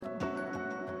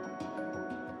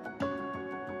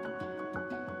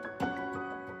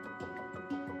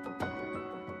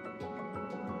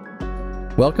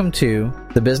Welcome to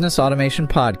the Business Automation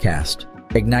Podcast,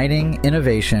 Igniting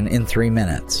Innovation in 3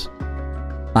 Minutes.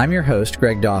 I'm your host,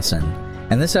 Greg Dawson,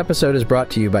 and this episode is brought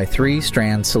to you by 3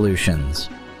 Strand Solutions.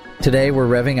 Today, we're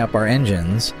revving up our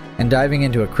engines and diving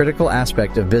into a critical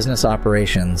aspect of business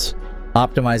operations,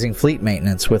 optimizing fleet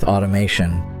maintenance with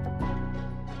automation.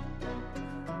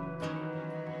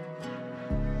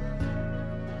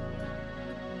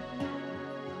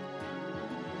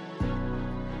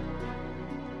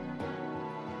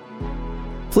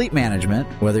 Fleet management,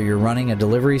 whether you're running a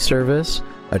delivery service,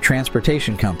 a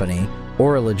transportation company,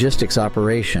 or a logistics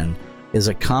operation, is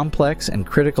a complex and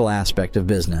critical aspect of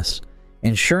business.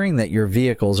 Ensuring that your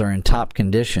vehicles are in top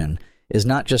condition is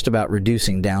not just about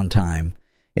reducing downtime.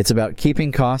 It's about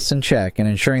keeping costs in check and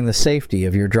ensuring the safety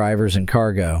of your drivers and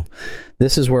cargo.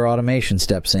 This is where automation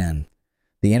steps in.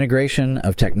 The integration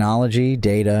of technology,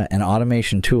 data, and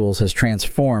automation tools has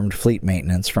transformed fleet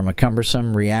maintenance from a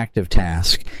cumbersome, reactive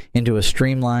task into a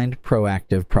streamlined,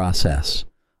 proactive process.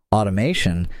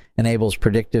 Automation enables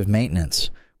predictive maintenance,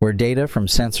 where data from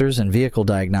sensors and vehicle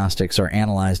diagnostics are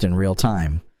analyzed in real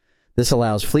time. This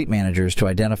allows fleet managers to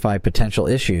identify potential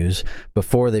issues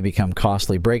before they become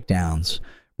costly breakdowns,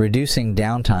 reducing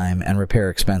downtime and repair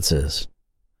expenses.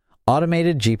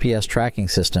 Automated GPS tracking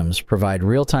systems provide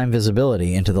real-time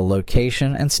visibility into the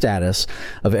location and status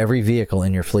of every vehicle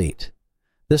in your fleet.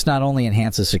 This not only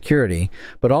enhances security,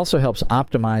 but also helps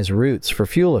optimize routes for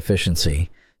fuel efficiency,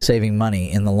 saving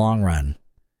money in the long run.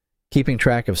 Keeping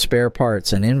track of spare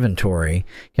parts and inventory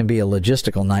can be a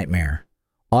logistical nightmare.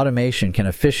 Automation can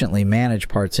efficiently manage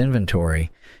parts inventory,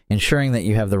 ensuring that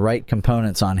you have the right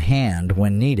components on hand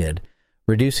when needed,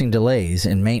 reducing delays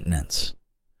in maintenance.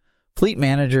 Fleet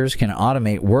managers can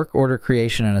automate work order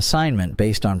creation and assignment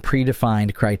based on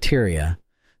predefined criteria.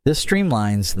 This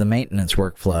streamlines the maintenance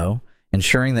workflow,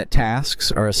 ensuring that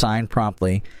tasks are assigned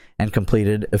promptly and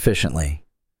completed efficiently.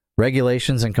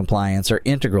 Regulations and compliance are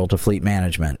integral to fleet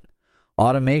management.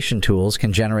 Automation tools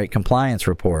can generate compliance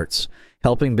reports,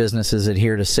 helping businesses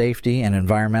adhere to safety and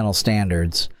environmental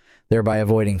standards, thereby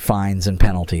avoiding fines and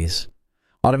penalties.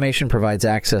 Automation provides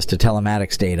access to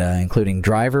telematics data, including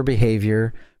driver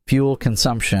behavior, fuel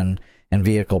consumption, and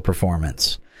vehicle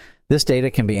performance. This data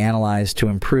can be analyzed to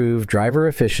improve driver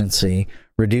efficiency,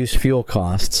 reduce fuel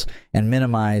costs, and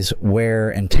minimize wear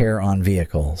and tear on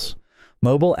vehicles.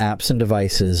 Mobile apps and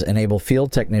devices enable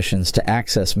field technicians to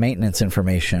access maintenance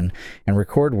information and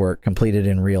record work completed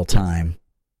in real time.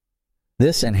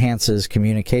 This enhances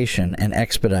communication and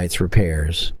expedites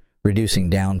repairs, reducing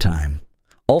downtime.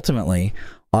 Ultimately,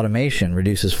 automation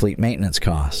reduces fleet maintenance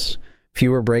costs.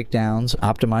 Fewer breakdowns,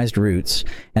 optimized routes,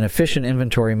 and efficient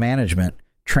inventory management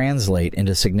translate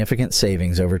into significant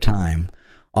savings over time.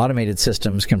 Automated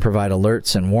systems can provide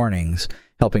alerts and warnings,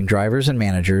 helping drivers and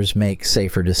managers make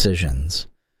safer decisions.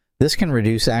 This can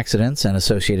reduce accidents and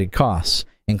associated costs,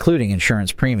 including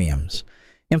insurance premiums.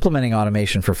 Implementing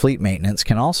automation for fleet maintenance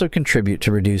can also contribute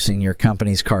to reducing your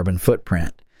company's carbon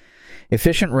footprint.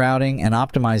 Efficient routing and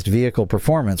optimized vehicle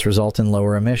performance result in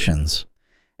lower emissions.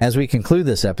 As we conclude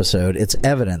this episode, it's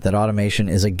evident that automation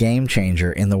is a game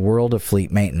changer in the world of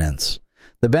fleet maintenance.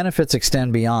 The benefits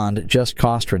extend beyond just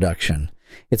cost reduction.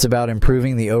 It's about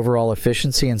improving the overall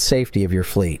efficiency and safety of your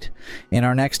fleet. In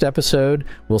our next episode,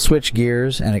 we'll switch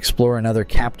gears and explore another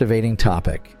captivating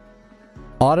topic: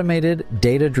 automated,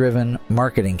 data-driven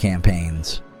marketing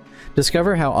campaigns.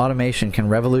 Discover how automation can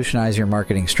revolutionize your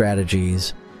marketing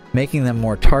strategies, making them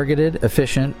more targeted,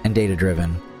 efficient, and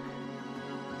data-driven.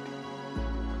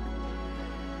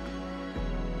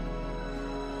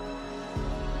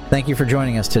 Thank you for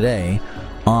joining us today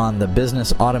on the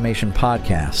Business Automation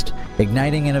Podcast,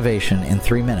 Igniting Innovation in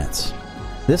 3 Minutes.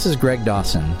 This is Greg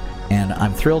Dawson, and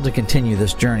I'm thrilled to continue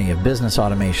this journey of business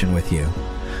automation with you.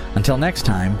 Until next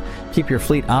time, keep your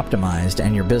fleet optimized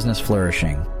and your business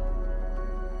flourishing.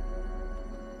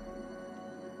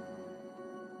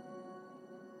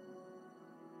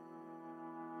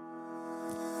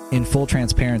 In full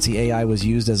transparency, AI was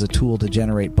used as a tool to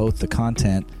generate both the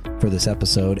content for this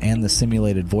episode and the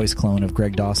simulated voice clone of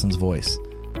Greg Dawson's voice.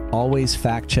 Always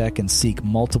fact check and seek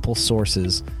multiple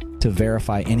sources to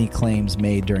verify any claims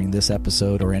made during this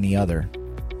episode or any other.